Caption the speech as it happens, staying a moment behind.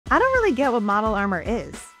I don't really get what model armor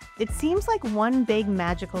is. It seems like one big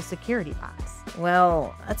magical security box.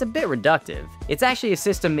 Well, that's a bit reductive. It's actually a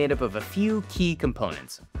system made up of a few key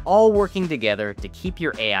components, all working together to keep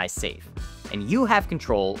your AI safe. And you have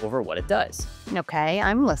control over what it does. Okay,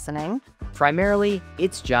 I'm listening. Primarily,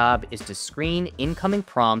 its job is to screen incoming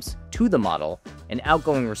prompts to the model and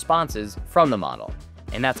outgoing responses from the model.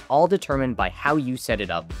 And that's all determined by how you set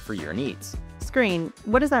it up for your needs. Screen,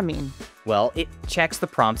 what does that mean? Well, it checks the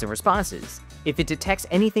prompts and responses. If it detects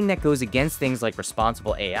anything that goes against things like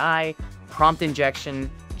responsible AI, prompt injection,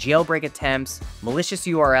 jailbreak attempts, malicious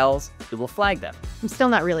URLs, it will flag them. I'm still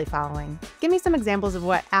not really following. Give me some examples of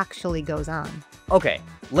what actually goes on. Okay,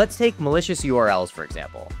 let's take malicious URLs for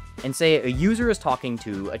example, and say a user is talking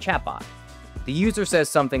to a chatbot. The user says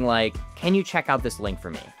something like, "Can you check out this link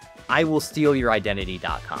for me? I will steal your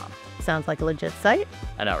identity.com." Sounds like a legit site.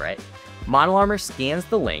 I know, right? Model Armor scans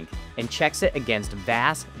the link and checks it against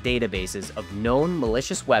vast databases of known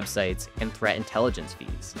malicious websites and threat intelligence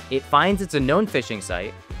feeds. It finds it's a known phishing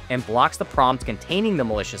site and blocks the prompt containing the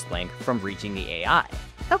malicious link from reaching the AI.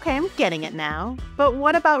 Okay, I'm getting it now. But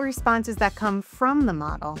what about responses that come from the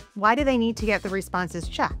model? Why do they need to get the responses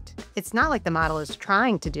checked? It's not like the model is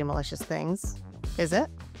trying to do malicious things, is it?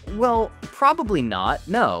 Well, probably not,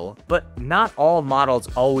 no, but not all models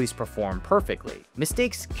always perform perfectly.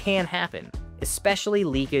 Mistakes can happen, especially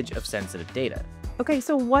leakage of sensitive data. Okay,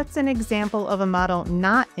 so what's an example of a model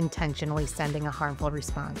not intentionally sending a harmful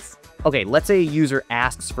response? Okay, let's say a user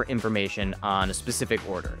asks for information on a specific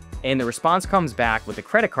order, and the response comes back with the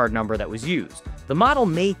credit card number that was used. The model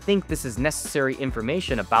may think this is necessary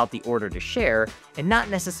information about the order to share, and not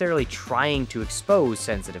necessarily trying to expose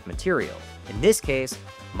sensitive material. In this case,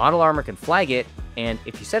 Model Armor can flag it, and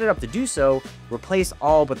if you set it up to do so, replace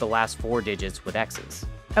all but the last 4 digits with X's.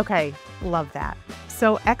 Okay, love that.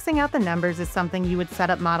 So Xing out the numbers is something you would set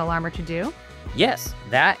up Model Armor to do? Yes,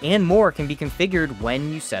 that and more can be configured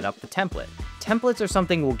when you set up the template. Templates are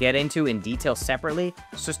something we'll get into in detail separately,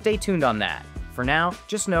 so stay tuned on that. For now,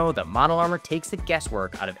 just know that Model Armor takes the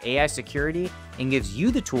guesswork out of AI security and gives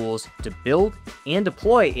you the tools to build and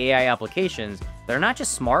deploy AI applications that are not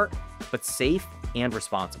just smart, but safe and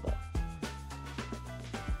responsible.